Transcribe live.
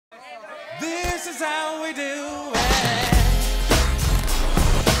This is how we do it.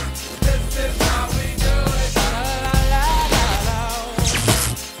 This is how we do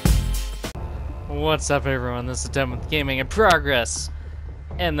it. What's up, everyone? This is Done With Gaming in Progress,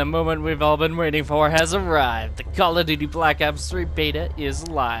 and the moment we've all been waiting for has arrived. The Call of Duty Black Ops 3 beta is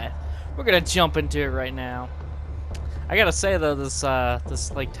live. We're gonna jump into it right now. I gotta say though, this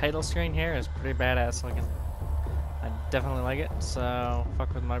like title screen here is pretty badass looking. I definitely like it. So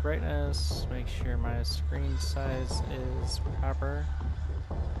fuck with my brightness. Make sure my screen size is proper.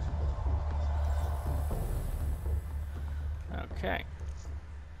 Okay.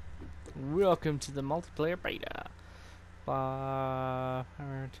 Welcome to the multiplayer beta.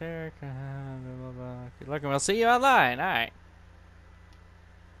 Good luck and we'll see you online. Alright.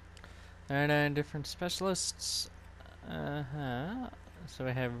 39 different specialists. So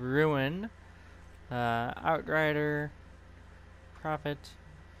we have Ruin, Outrider, Prophet,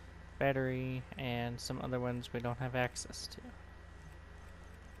 Battery, and some other ones we don't have access to.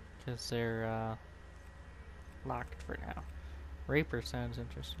 Because they're locked for now. Reaper sounds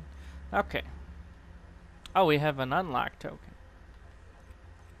interesting. Okay. Oh, we have an unlock token.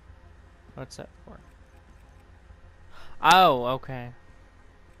 What's that for? Oh, okay.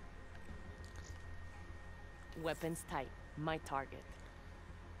 Weapons tight. My target.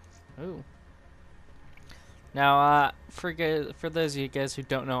 Ooh. Now, for those of you guys who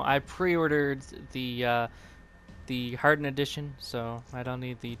don't know, I pre-ordered the Hardened edition, so I don't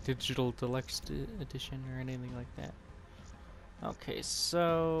need the digital deluxe edition or anything like that. Okay,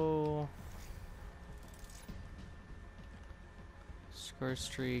 so score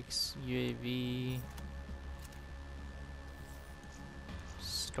streaks, UAV,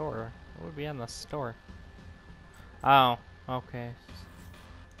 store. What would be on the store? Oh, okay.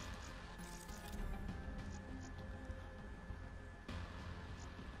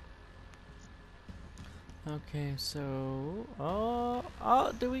 Okay, so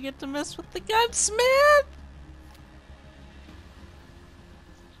oh, do we get to mess with the gunsmith?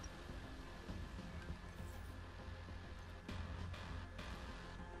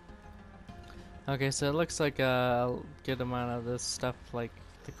 Okay, so it looks like a good amount of this stuff, like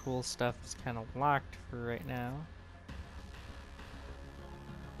the cool stuff, is kind of locked for right now.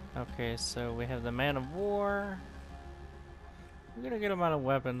 Okay, so we have the Man of War. We got a good amount of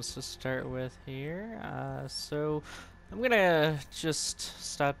weapons to start with here. So I'm gonna just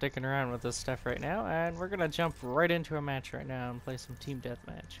stop dicking around with this stuff right now, and we're gonna jump right into a match right now and play some team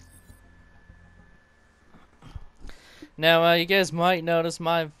deathmatch. Now, you guys might notice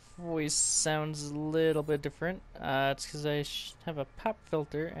my voice sounds a little bit different. It's because I have a pop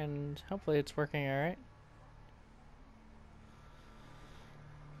filter, and hopefully it's working alright.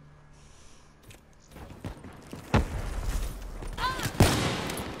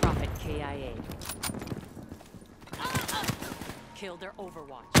 Prophet KIA. Kill their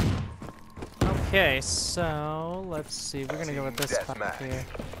Overwatch. Okay, so let's see. We're gonna go with this pop here.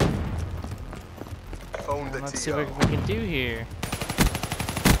 Let's see what we can do here.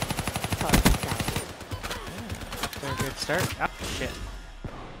 Very good start. Oh, shit.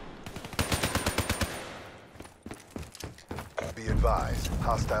 Be advised,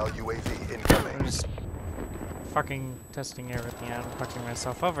 hostile UAV incoming. I'm just fucking testing everything out and fucking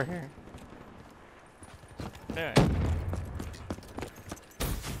myself over here. Okay.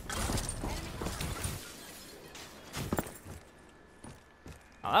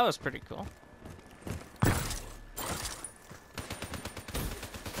 Oh, that was pretty cool.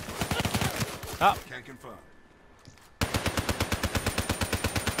 Oh, Can't confirm.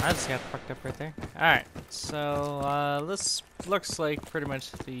 I just got fucked up right there. Alright, so this looks like pretty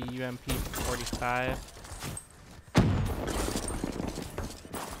much the UMP-45.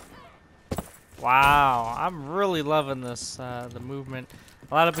 Wow, I'm really loving this, the movement.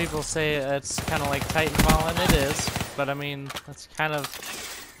 A lot of people say it's kind of like Titanfall, and it is, but I mean, that's kind of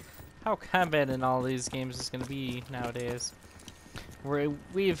how combat in all these games is going to be nowadays.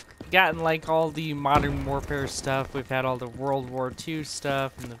 We've gotten like all the Modern Warfare stuff, we've had all the World War II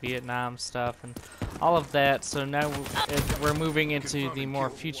stuff and the Vietnam stuff and all of that, so now we're moving into the more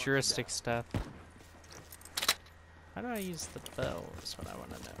futuristic stuff. How do I use the bow is what I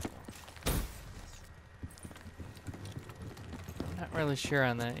want to know. I'm not really sure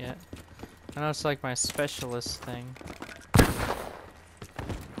on that yet. I know it's like my specialist thing.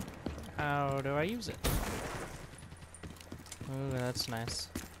 How do I use it? Ooh, that's nice.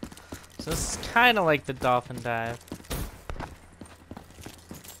 So this is kind of like the dolphin dive.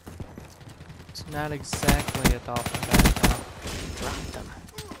 It's not exactly a dolphin dive though. Dropped them.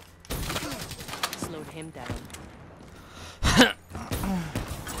 Slowed him down.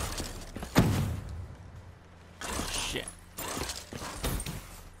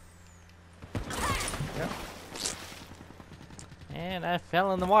 And I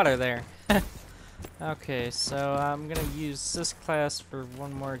fell in the water there. Okay, so I'm gonna use this class for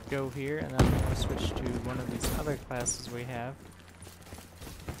one more go here, and then I'm gonna switch to one of these other classes we have.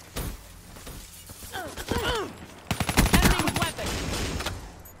 Enemy weapon.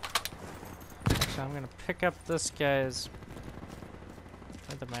 So I'm gonna pick up this guy's.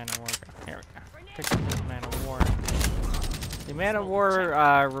 Where'd the Man of War go? Here we go. Pick up this Man of War. The Man of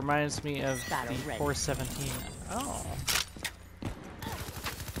War reminds me of Battle the ready. 417. Oh.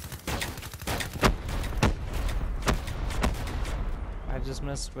 I just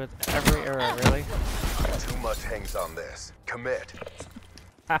missed with every arrow, really? Too much hangs on this. Commit.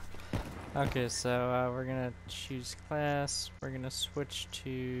 Okay, so we're gonna choose class. We're gonna switch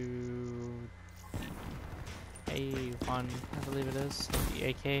to A1, I believe it is, the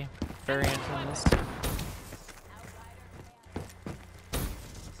AK variant on this.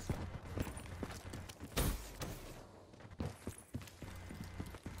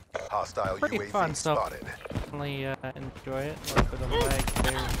 Hostile Pretty UAV fun stuff. spotted. Definitely enjoy it. A little bit of lag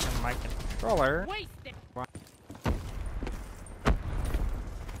there on my controller. Wasted.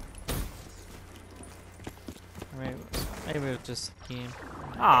 Maybe it was just the game.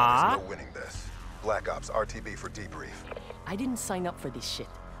 There's Aww. no winning this. Black Ops RTB for debrief. I didn't sign up for this shit.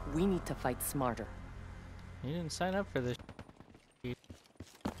 We need to fight smarter. You didn't sign up for this.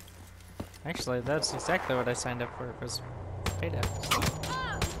 Actually, that's exactly what I signed up for. Was payday.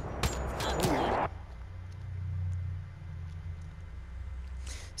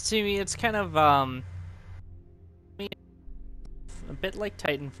 See, it's kind of a bit like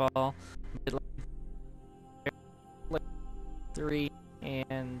Titanfall, a bit like 3,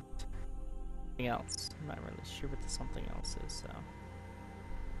 and something else. I'm not really sure what the something else is, so.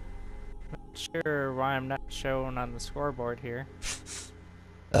 Not sure why I'm not shown on the scoreboard here.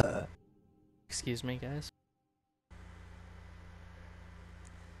 Excuse me, guys.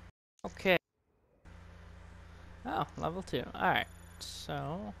 Okay. Oh, level 2. Alright,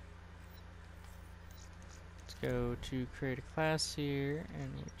 so let's go to create a class here,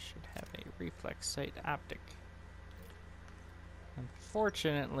 and you should have a reflex sight optic.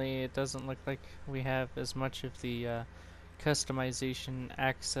 Unfortunately, it doesn't look like we have as much of the customization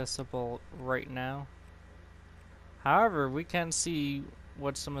accessible right now. However, we can see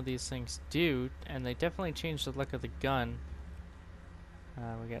what some of these things do, and they definitely change the look of the gun.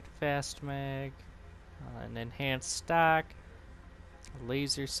 We got fast mag, an enhanced stock,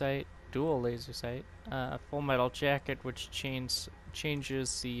 laser sight, dual laser sight, a full metal jacket which changes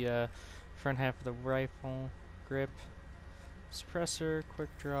the front half of the rifle grip, suppressor, quick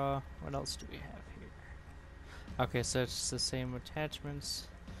draw. What else do we have here? Okay, so it's the same attachments.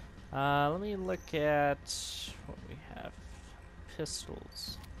 Let me look at what we have.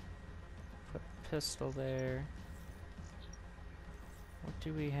 Pistols. Put a pistol there. What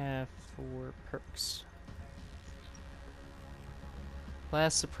do we have for perks?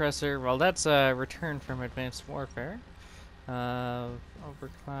 Blast suppressor. Well, that's a return from Advanced Warfare.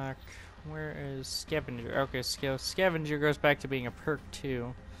 Overclock. Where is Scavenger? Okay, Scavenger goes back to being a perk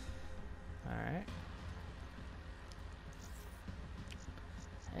too. Alright.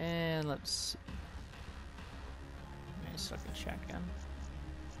 And let's see. Nice looking shotgun.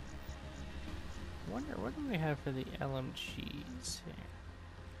 Wonder what do we have for the LMGs here?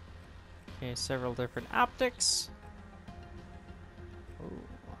 Okay, several different optics. Ooh.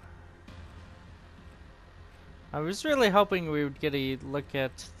 I was really hoping we would get a look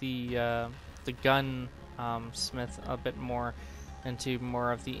at the gun smith a bit more, into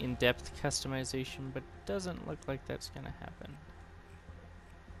more of the in-depth customization, but it doesn't look like that's gonna happen.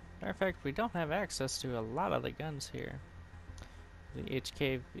 Matter of fact, we don't have access to a lot of the guns here. The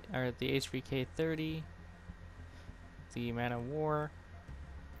HVK 30, the Man of War,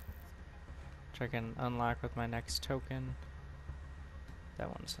 which I can unlock with my next token. That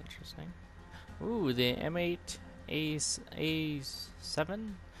one's interesting. Ooh, the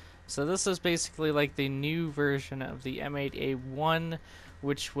M8A7. So this is basically like the new version of the M8A1,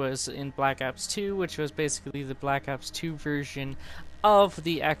 which was in Black Ops 2, which was basically the Black Ops 2 version of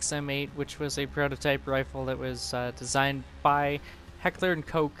the XM8, which was a prototype rifle that was designed by Heckler &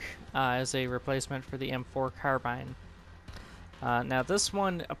 Koch as a replacement for the M4 carbine. Now this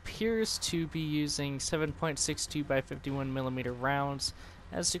one appears to be using 7.62 by 51mm rounds,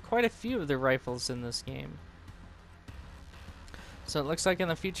 as do quite a few of the rifles in this game. So it looks like in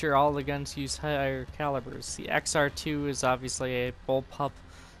the future all the guns use higher calibers. The XR2 is obviously a bullpup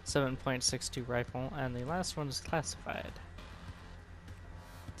 7.62 rifle, and the last one is classified.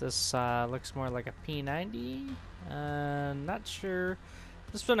 This looks more like a P90. Not sure.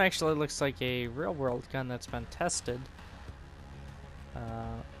 This one actually looks like a real-world gun that's been tested.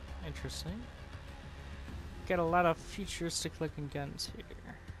 Interesting. Get a lot of futuristic looking guns here.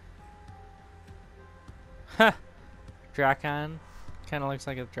 Ha! Drakon. Kinda looks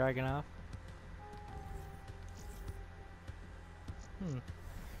like a Dragunov.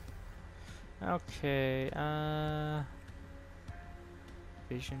 Okay,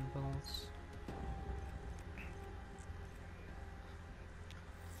 vision bolts.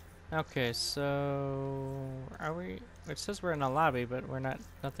 Okay, so are we? It says we're in a lobby, but we're not.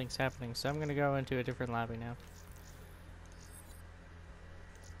 Nothing's happening. So I'm gonna go into a different lobby now.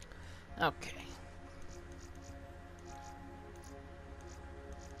 Okay.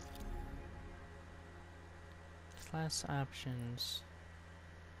 Class options.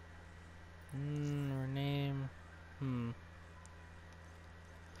 Rename. Oh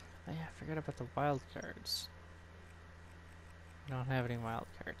yeah, I forgot about the wild cards. Don't have any wild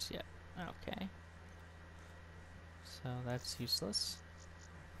cards yet. Okay. So that's useless.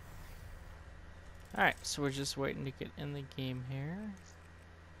 Alright, so we're just waiting to get in the game here.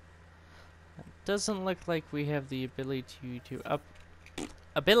 It doesn't look like we have the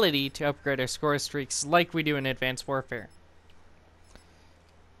ability to upgrade our score streaks like we do in Advanced Warfare.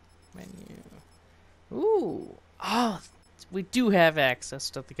 Menu. Ooh. Oh, we do have access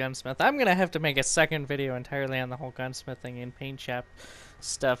to the gunsmith. I'm gonna have to make a second video entirely on the whole gunsmithing and paint shop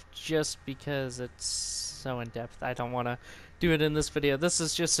stuff just because it's so in depth. I don't want to do it in this video. This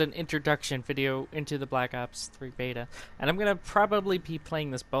is just an introduction video into the Black Ops 3 beta, and I'm gonna probably be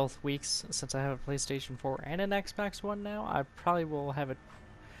playing this both weeks since I have a PlayStation 4 and an Xbox One now. I probably will have it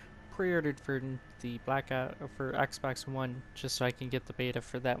pre-ordered for the for Xbox One just so I can get the beta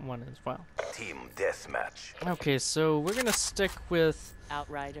for that one as well. Team deathmatch. Okay, so we're gonna stick with.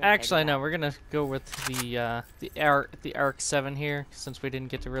 Outrider. Actually, no, we're gonna go with the ARC 7 here since we didn't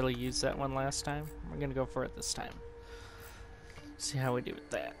get to really use that one last time. We're gonna go for it this time. See how we do with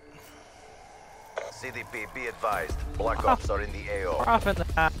that. CDP, be advised. Black Ops are in the AO. More often than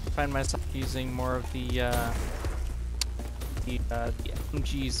not, I find myself using more of the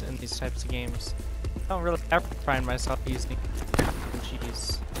MGs in these types of games. I don't really ever find myself using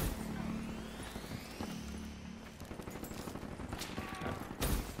MGs.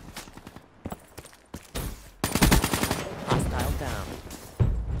 Hostile down.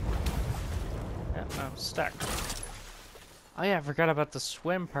 Yeah, I'm stuck. Oh yeah, I forgot about the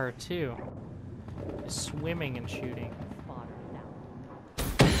swim part too. Swimming and shooting. Fodder down.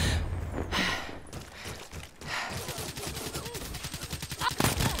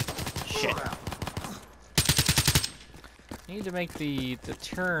 Shit. Need to make the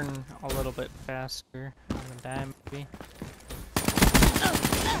turn a little bit faster on the dime, maybe.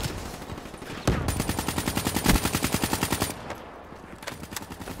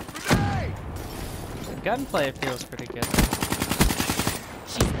 The gunplay feels pretty good.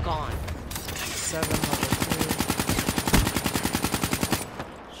 She's gone. 7 level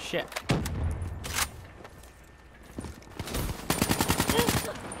 2. Shit.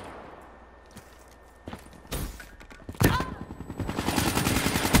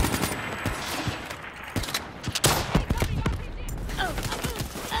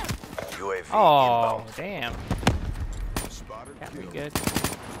 UAV Oh, inbound. damn. Can't be good.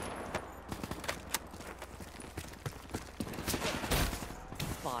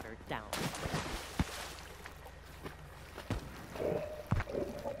 Fodder down.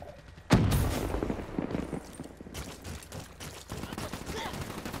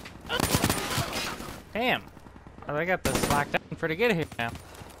 Damn. Oh, I got this locked down pretty good here now.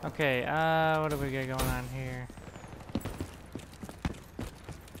 Okay, what do we got going on here?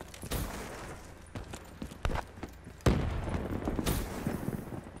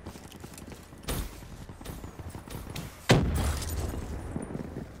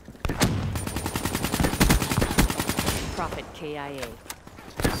 Prophet KIA.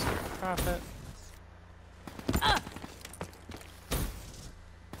 Profit.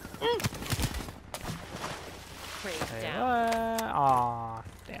 Crane Hey, down. what? Aw,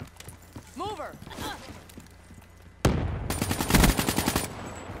 damn. Mover.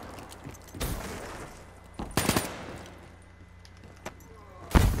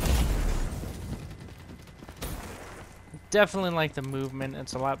 Definitely like the movement.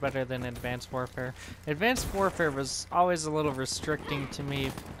 It's a lot better than Advanced Warfare. Advanced Warfare was always a little restricting to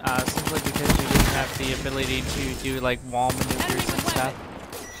me, simply because you didn't have the ability to do like wall maneuvers and stuff.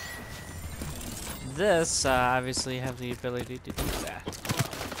 This, obviously have the ability to do that.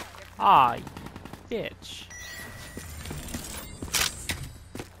 Aw, you bitch.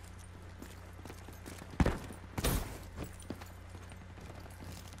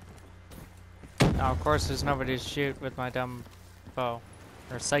 Oh, of course there's nobody to shoot with my dumb bow,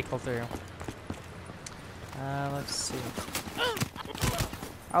 or cycle through. Let's see.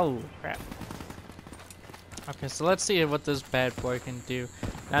 Oh, crap. Okay, so let's see what this bad boy can do.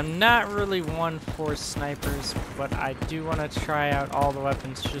 I'm not really one for snipers, but I do want to try out all the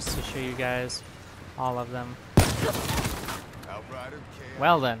weapons just to show you guys all of them.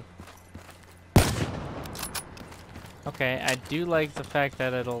 Well then. Okay, I do like the fact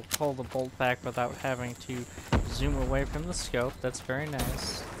that it'll pull the bolt back without having to zoom away from the scope. That's very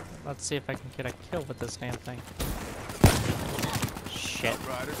nice. Let's see if I can get a kill with this damn thing. Shit.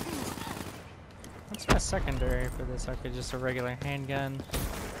 What's my secondary for this? Okay, just a regular handgun.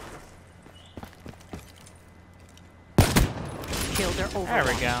 Kill their overwatch. There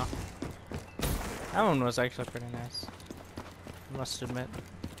we go. That one was actually pretty nice, I must admit.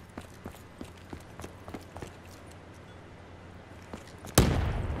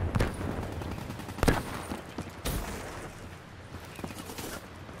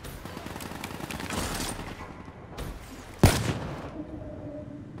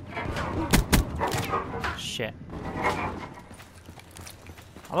 Shit.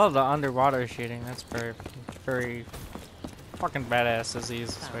 I love the underwater shooting. That's very, very fucking badass is the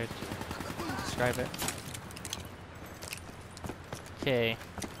easiest way to describe it. Okay.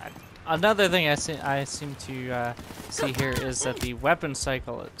 Another thing I seem to see here is that the weapon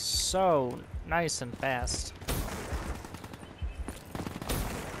cycle is so nice and fast.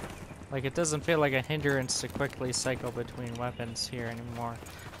 Like, it doesn't feel like a hindrance to quickly cycle between weapons here anymore,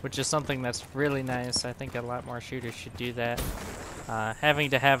 which is something that's really nice. I think a lot more shooters should do that. Having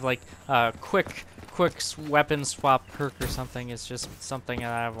to have like a quick weapon swap perk or something is just something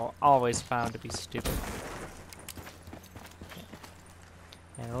that I've always found to be stupid.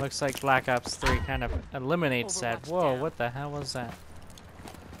 And it looks like Black Ops 3 kind of eliminates that. Whoa, what the hell was that?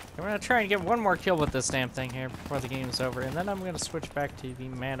 I'm gonna try and get one more kill with this damn thing here before the game is over, and then I'm gonna switch back to the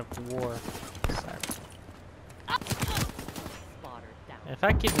Man of War. If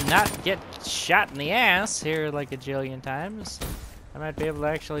I could not get shot in the ass here like a jillion times, I might be able to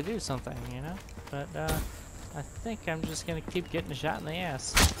actually do something, you know? But, I think I'm just gonna keep getting shot in the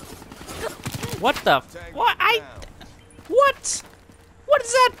ass. What the what? What? What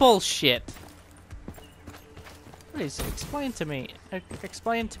is that bullshit? Please, explain to me.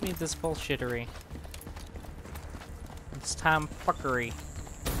 Explain to me this bullshittery. It's tomfuckery.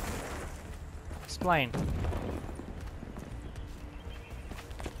 Explain.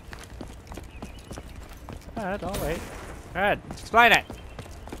 Alright, I'll wait. Alright, explain it!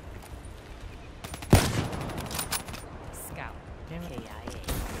 Scout. Damn it. KIA.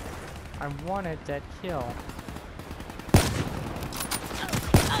 I wanted that kill.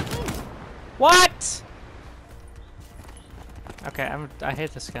 What? Okay, I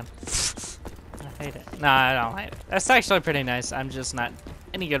hate this gun. I hate it. No, I don't hate it. That's actually pretty nice. I'm just not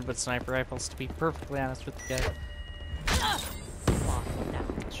any good with sniper rifles, to be perfectly honest with you guys.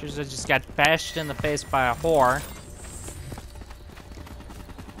 Sure as I just got bashed in the face by a whore.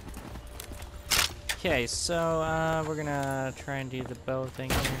 Okay, so we're gonna try and do the bow thing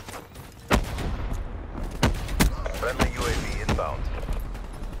here. Friendly UAV inbound.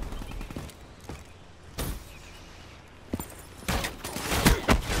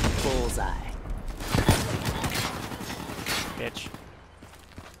 Bullseye. Bitch.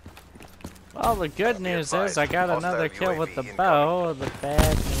 Well, the good news is I got Hostile another kill with the UAV bow. The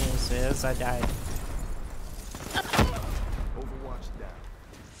bad news is I died. Overwatch down.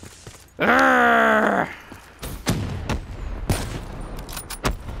 Urgh!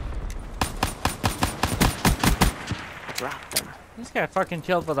 Drop them. This guy fucking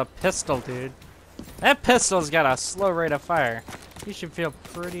killed with a pistol, dude. That pistol's got a slow rate of fire. You should feel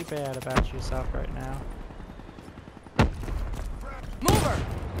pretty bad about yourself right now. Mover!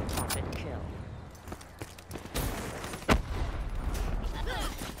 Profit kill.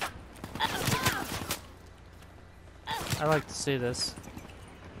 I like to see this.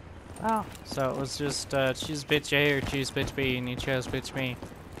 Oh, so it was just choose bitch A or choose bitch B, and you chose bitch me.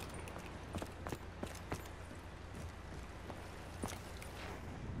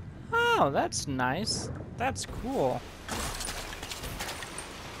 Oh, that's nice. That's cool.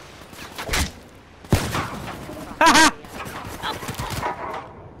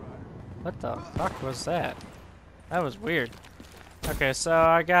 What the fuck was that? That was weird. Okay, so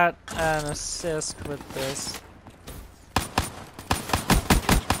I got an assist with this.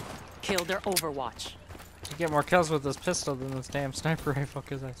 Kill their overwatch. I get more kills with this pistol than this damn sniper rifle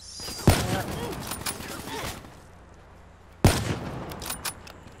because I suck.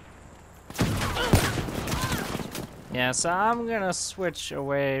 Yeah, so I'm gonna switch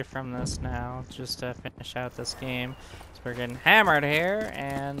away from this now just to finish out this game. we're getting hammered here,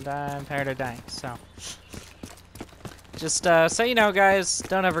 and I'm tired of dying, so. Just, so you know, guys,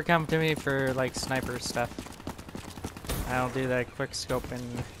 don't ever come to me for, like, sniper stuff. I don't do that quick scoping,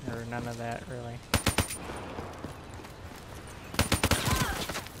 or none of that, really.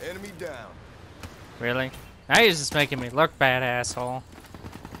 Enemy down. Really? Now you're just making me look bad, asshole.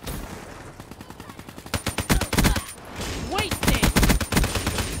 Wasted!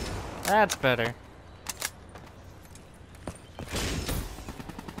 That's better.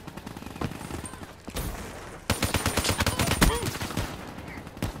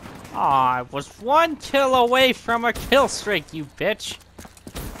 Aw, I was 1 kill away from a kill streak, you bitch.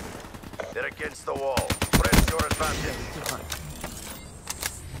 They're against the wall. Press your advantage.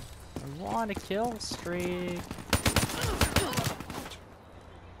 I want a kill streak.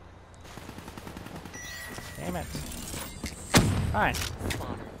 Damn it. Fine.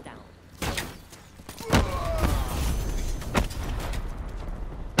 Down.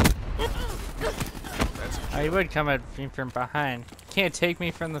 Oh, you would come at me from behind. Can't take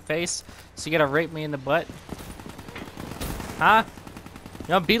me from the face, so you gotta rape me in the butt? Huh? You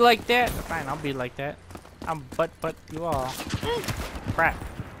don't be like that? Fine, I'll be like that. I'll butt you all. Crap.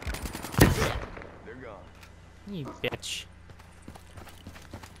 They're gone. You bitch.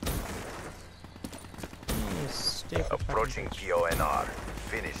 You stupid fucking Approaching bitch. PONR.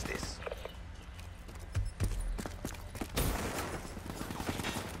 Finish this.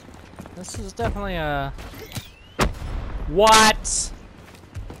 This is definitely a... What?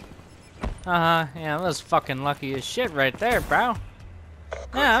 Uh-huh, yeah, that was fucking lucky as shit right there, bro.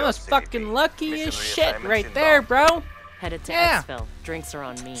 Yeah, that was job, fucking CVP. lucky Mission as shit reassignments right there, inbound. bro. Headed to Yeah. Exfil. Drinks are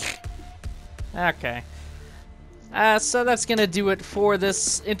on me. Okay. So that's gonna do it for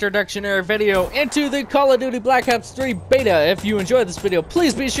this introductionary video into the Call of Duty Black Ops 3 beta. If you enjoyed this video,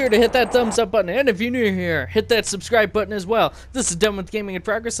 please be sure to hit that thumbs up button. And if you're new here, hit that subscribe button as well. This is Done With Gaming in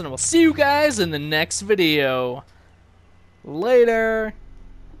Progress, and I will see you guys in the next video. Later.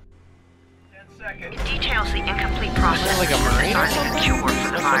 It details the incomplete process Like a of marine or synthesizing a cure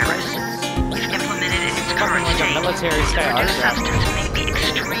for the virus. If implemented in its current like a state, military the style produced aircraft. substance may be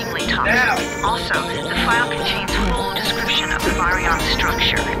extremely toxic. Also, the file contains full description of the virion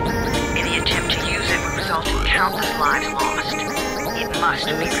structure. Any attempt to use it would result in countless lives lost. It must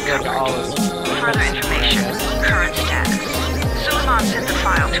be This is like all recovered. this. Further information, current status. Suleiman sent the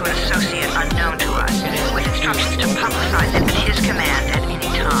file to an associate unknown to us, with instructions to publicize it at his command at any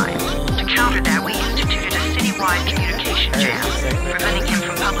time. To counter that, we instituted a citywide communication jam, preventing him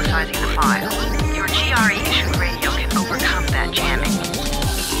from publicizing the file. Your GRE-issued radio can overcome that jamming.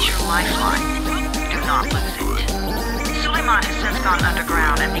 It's your lifeline. Do not lose it. Suleiman has since gone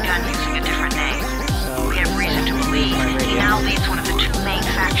underground and begun using a different name. We have reason to believe he now leads one of the two main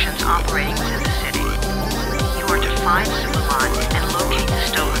factions operating within the city. You are to find Suleiman and locate the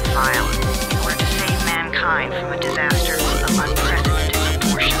stolen file in order to save mankind from a disaster of unprecedented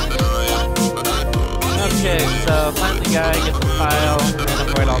proportions. Okay, so find the guy, get the file.